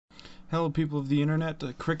Hello people of the internet,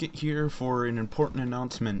 Cricket here for an important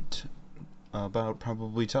announcement about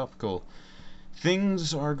Probably Topical.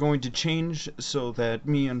 Things are going to change so that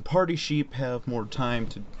me and Party Sheep have more time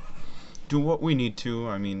to do what we need to.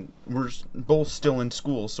 I mean, we're both still in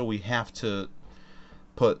school, so we have to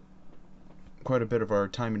put quite a bit of our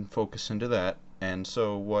time and focus into that. And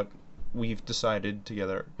so what we've decided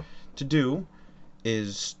together to do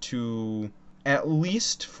is to, at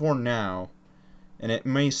least for now, and it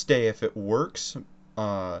may stay if it works,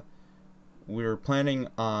 we're planning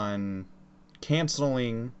on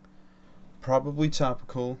canceling Probably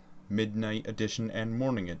Topical, Midnight Edition, and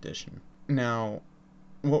Morning Edition. Now,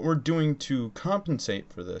 what we're doing to compensate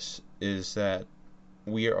for this is that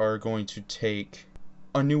we are going to take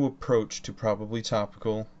a new approach to Probably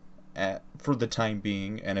Topical for the time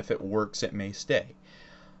being, and if it works, it may stay.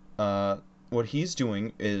 What he's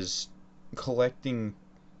doing is collecting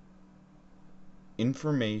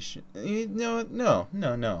information. No.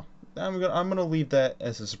 I'm gonna leave that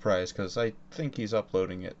as a surprise because I think he's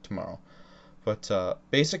uploading it tomorrow. But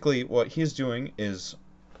basically, what he's doing is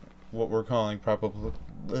what we're calling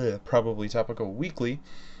Probably Topical Weekly,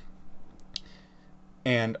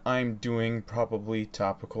 and I'm doing Probably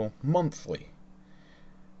Topical Monthly.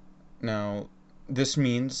 Now, this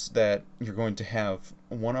means that you're going to have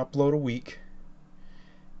one upload a week,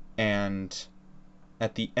 and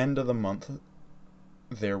at the end of the month,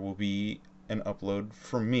 there will be an upload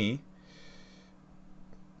from me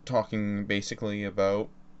talking basically about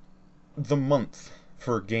the month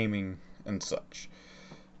for gaming and such.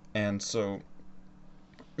 And so,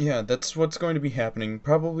 yeah, that's what's going to be happening.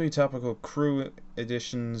 Probably Topical Crew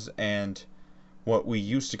editions and what we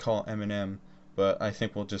used to call M&M, but I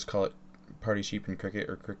think we'll just call it Party Sheep and Cricket,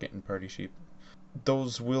 or Cricket and Party Sheep.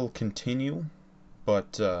 Those will continue,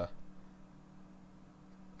 but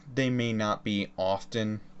they may not be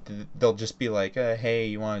often. They'll just be like, hey,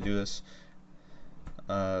 you want to do this?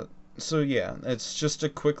 So yeah, it's just a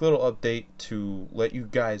quick little update to let you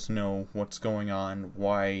guys know what's going on,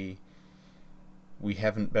 why we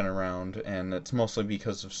haven't been around, and it's mostly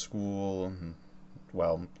because of school, and,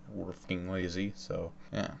 well, we're fucking lazy, so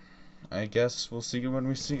yeah. I guess we'll see you when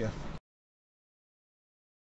we see you.